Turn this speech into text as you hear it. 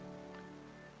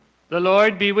The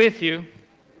Lord be with you.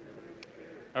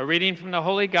 A reading from the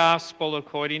Holy Gospel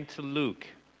according to Luke.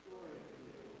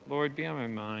 Lord, be on my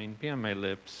mind, be on my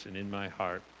lips, and in my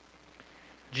heart.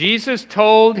 Jesus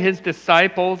told his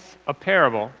disciples a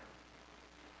parable.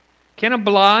 Can a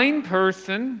blind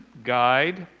person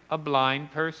guide a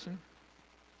blind person?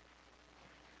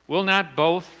 Will not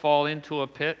both fall into a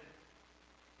pit?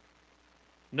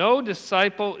 No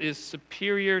disciple is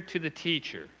superior to the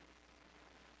teacher,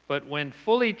 but when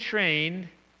fully trained,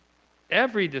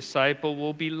 every disciple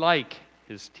will be like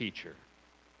his teacher.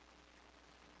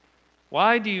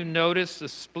 Why do you notice the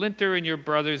splinter in your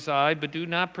brother's eye, but do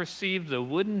not perceive the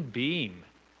wooden beam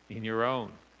in your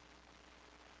own?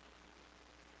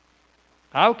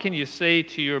 How can you say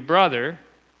to your brother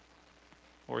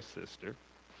or sister,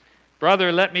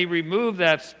 "Brother, let me remove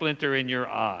that splinter in your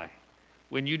eye,"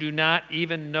 when you do not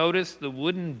even notice the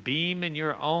wooden beam in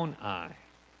your own eye?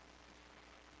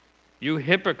 You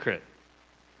hypocrite!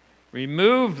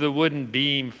 Remove the wooden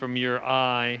beam from your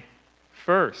eye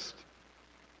first.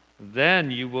 Then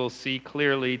you will see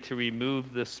clearly to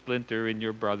remove the splinter in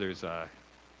your brother's eye.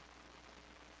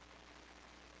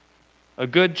 A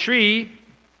good tree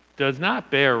does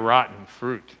not bear rotten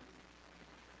fruit,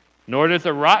 nor does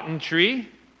a rotten tree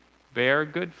bear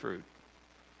good fruit.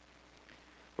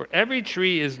 For every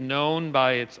tree is known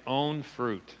by its own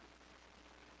fruit.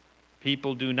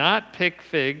 People do not pick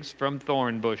figs from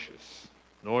thorn bushes,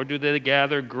 nor do they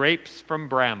gather grapes from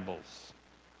brambles.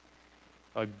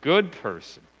 A good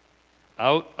person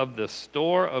out of the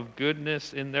store of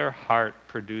goodness in their heart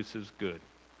produces good.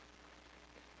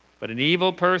 But an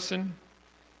evil person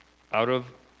out of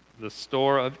the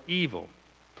store of evil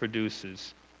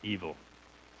produces evil.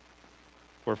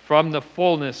 For from the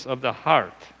fullness of the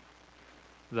heart,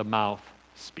 the mouth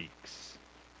speaks.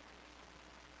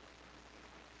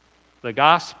 The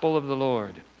Gospel of the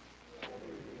Lord.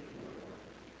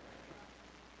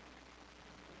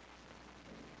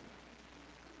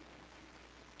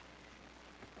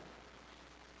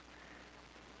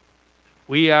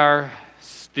 We are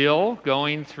still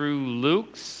going through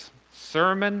Luke's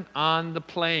Sermon on the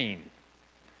Plain,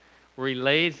 where he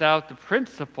lays out the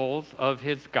principles of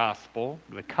his gospel,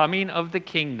 the coming of the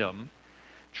kingdom,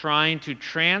 trying to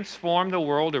transform the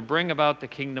world or bring about the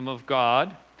kingdom of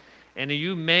God. And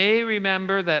you may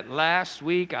remember that last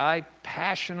week I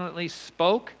passionately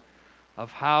spoke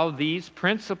of how these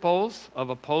principles of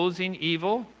opposing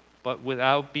evil, but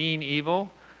without being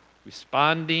evil,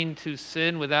 responding to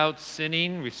sin without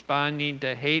sinning, responding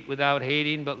to hate without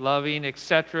hating but loving,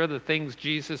 etc., the things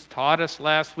Jesus taught us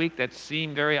last week that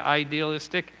seem very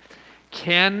idealistic,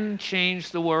 can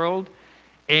change the world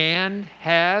and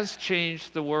has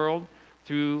changed the world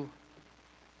through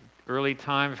early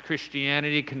time of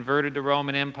Christianity, converted to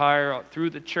Roman Empire,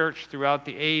 through the church, throughout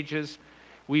the ages.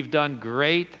 We've done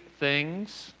great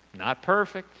things, not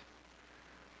perfect,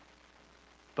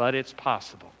 but it's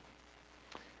possible.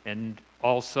 And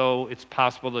also, it's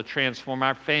possible to transform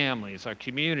our families, our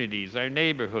communities, our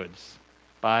neighborhoods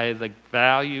by the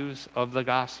values of the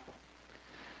gospel.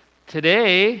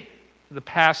 Today, the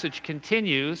passage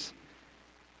continues,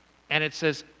 and it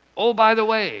says, oh, by the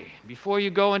way, before you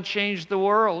go and change the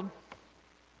world,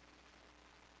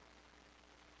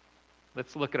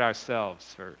 let's look at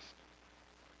ourselves first.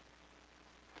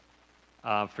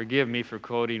 Forgive me for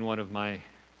quoting one of my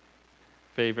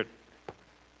favorite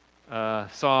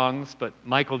songs, but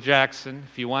Michael Jackson,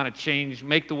 if you want to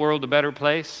make the world a better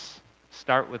place,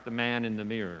 start with the man in the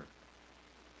mirror,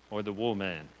 or the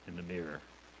woman in the mirror.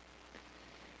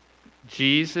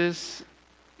 Jesus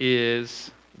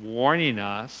is warning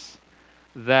us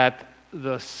that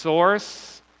the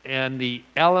source and the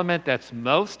element that's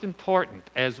most important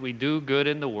as we do good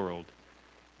in the world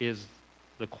is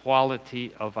the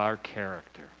quality of our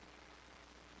character.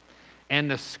 And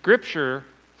the scripture,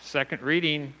 second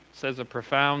reading, says a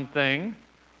profound thing.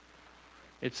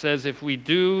 It says, if we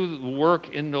do work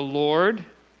in the Lord,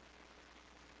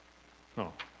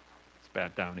 it's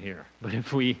bad down here, but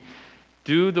if we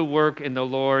do the work in the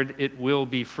Lord, it will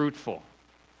be fruitful.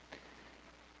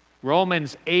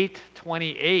 Romans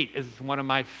 8:28 is one of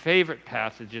my favorite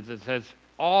passages. It says,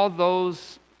 all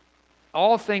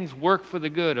things work for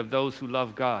the good of those who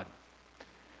love God.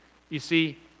 You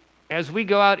see, as we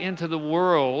go out into the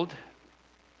world,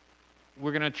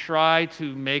 we're going to try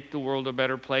to make the world a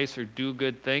better place or do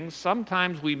good things.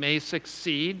 Sometimes we may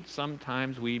succeed,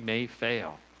 sometimes we may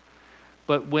fail.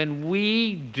 But when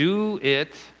we do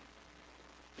it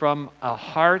from a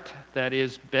heart that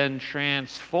has been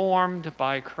transformed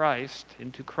by Christ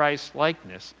into Christ's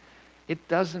likeness, it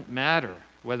doesn't matter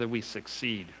whether we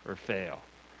succeed or fail.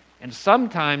 And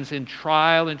sometimes in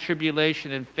trial and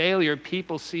tribulation and failure,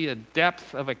 people see a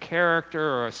depth of a character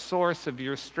or a source of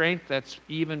your strength that's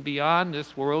even beyond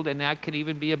this world, and that can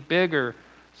even be a bigger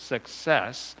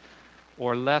success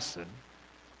or lesson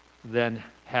than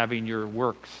having your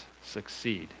works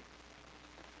succeed.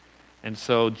 And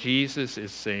so Jesus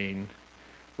is saying,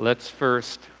 let's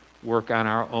first work on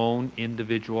our own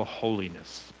individual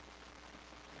holiness.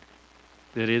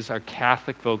 That is our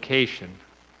Catholic vocation,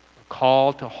 a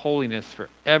call to holiness for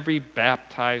every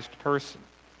baptized person.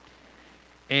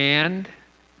 And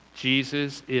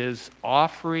Jesus is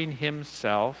offering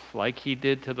himself, like he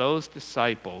did to those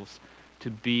disciples, to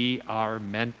be our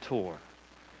mentor,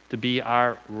 to be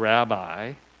our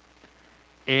rabbi.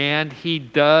 And he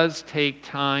does take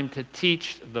time to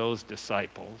teach those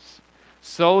disciples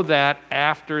so that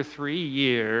after 3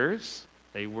 years,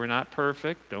 they were not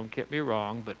perfect, don't get me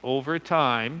wrong, but over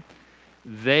time,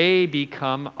 they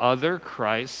become other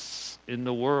Christs in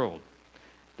the world.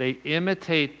 They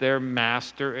imitate their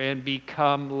master and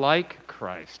become like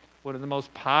Christ. One of the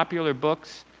most popular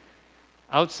books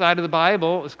outside of the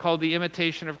Bible is called The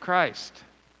Imitation of Christ.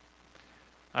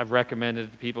 I've recommended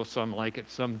it to people, some like it,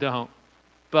 some don't.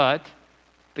 But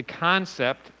the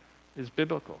concept is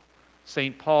biblical.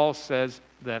 St. Paul says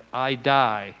that I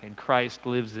die and Christ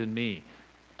lives in me.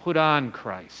 Put on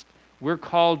Christ. We're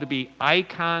called to be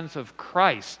icons of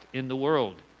Christ in the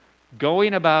world,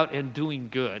 going about and doing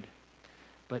good.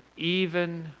 But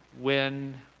even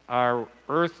when our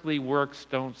earthly works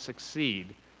don't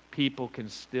succeed, people can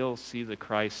still see the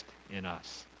Christ in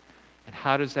us. And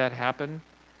how does that happen?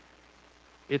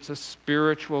 It's a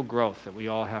spiritual growth that we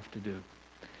all have to do.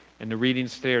 And the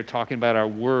readings today are talking about our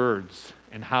words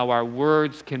and how our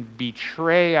words can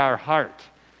betray our heart.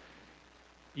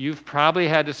 You've probably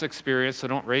had this experience, so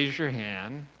don't raise your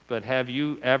hand, but have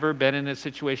you ever been in a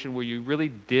situation where you really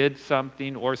did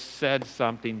something or said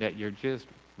something that you're just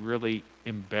really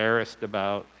embarrassed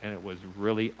about and it was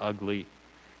really ugly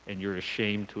and you're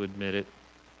ashamed to admit it?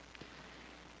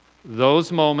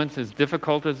 Those moments, as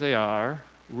difficult as they are,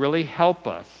 really help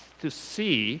us to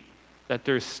see that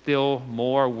there's still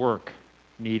more work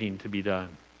needing to be done.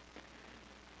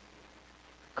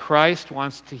 Christ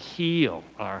wants to heal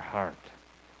our heart.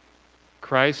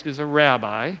 Christ is a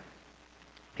rabbi.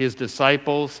 His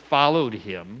disciples followed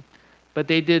him, but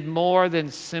they did more than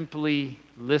simply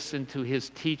listen to his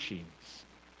teachings.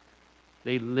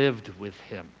 They lived with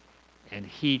him, and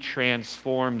he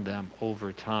transformed them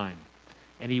over time.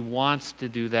 And he wants to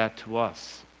do that to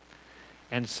us.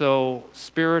 And so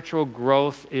spiritual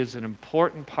growth is an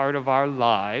important part of our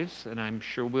lives, and I'm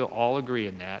sure we'll all agree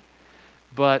in that.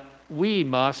 But we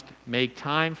must make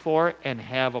time for it and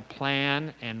have a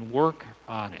plan and work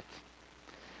on it.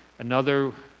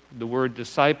 The word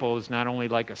disciple is not only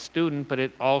like a student, but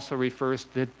it also refers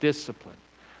to discipline.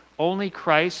 Only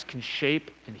Christ can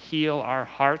shape and heal our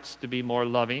hearts to be more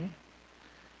loving,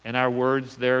 and our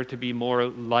words there to be more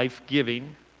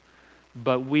life-giving.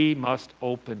 But we must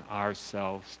open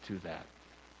ourselves to that.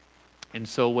 And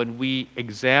so when we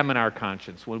examine our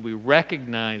conscience, when we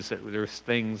recognize that there's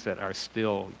things that are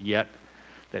still yet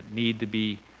that need to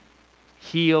be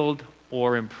healed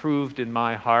or improved in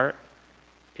my heart,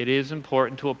 it is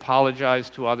important to apologize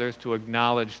to others, to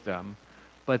acknowledge them.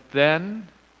 But then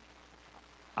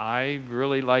I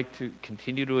really like to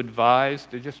continue to advise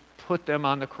to just put them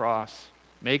on the cross.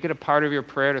 Make it a part of your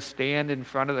prayer to stand in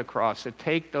front of the cross, to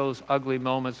take those ugly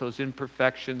moments, those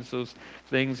imperfections, those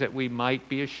things that we might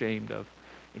be ashamed of,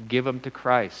 and give them to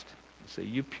Christ. And say,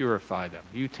 you purify them.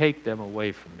 You take them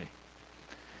away from me.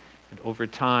 And over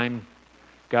time,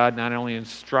 God not only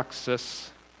instructs us,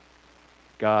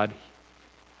 God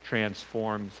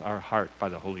transforms our heart by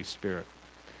the Holy Spirit.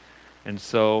 And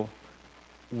so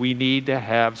we need to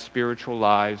have spiritual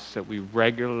lives that we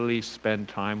regularly spend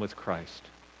time with Christ.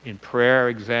 In prayer,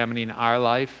 examining our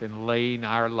life and laying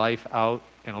our life out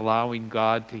and allowing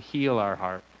God to heal our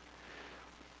heart.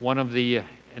 One of the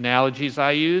analogies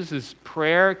I use is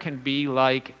prayer can be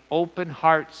like open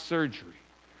heart surgery.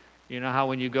 You know how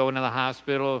when you go into the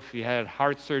hospital, if you had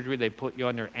heart surgery, they put you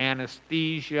under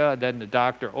anesthesia, then the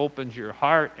doctor opens your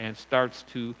heart and starts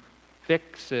to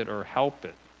fix it or help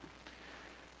it.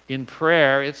 In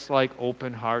prayer, it's like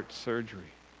open heart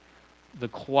surgery. The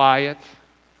quiet,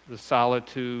 the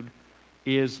solitude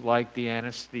is like the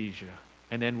anesthesia.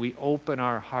 And then we open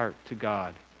our heart to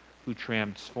God, who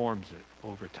transforms it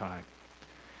over time.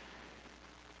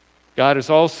 God has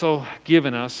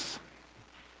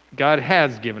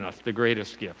given us the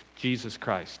greatest gift, Jesus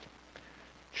Christ.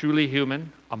 Truly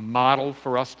human, a model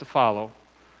for us to follow,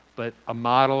 but a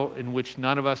model in which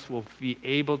none of us will be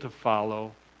able to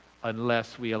follow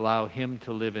unless we allow him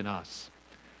to live in us.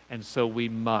 And so we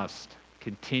must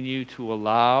continue to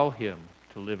allow him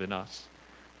to live in us,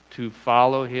 to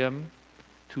follow him,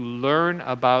 to learn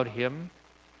about him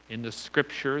in the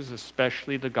scriptures,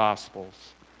 especially the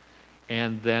Gospels,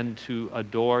 and then to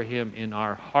adore him in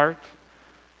our heart,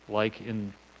 like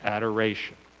in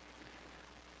adoration.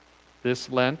 This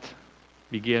Lent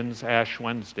begins Ash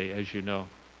Wednesday, as you know,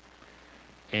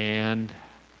 and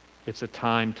it's a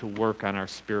time to work on our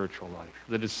spiritual life.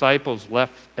 The disciples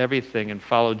left everything and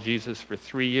followed Jesus for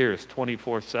 3 years,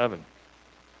 24/7.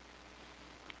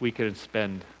 We could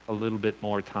spend a little bit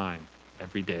more time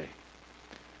every day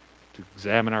to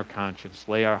examine our conscience,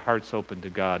 lay our hearts open to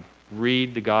God,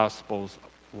 read the Gospels,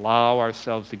 allow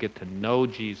ourselves to get to know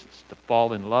Jesus, to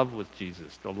fall in love with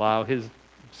Jesus, to allow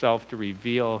himself to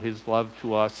reveal his love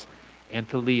to us and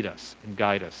to lead us and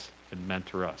guide us and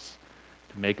mentor us,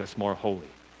 to make us more holy,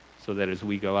 so that as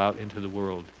we go out into the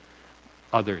world,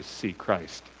 others see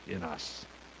Christ in us.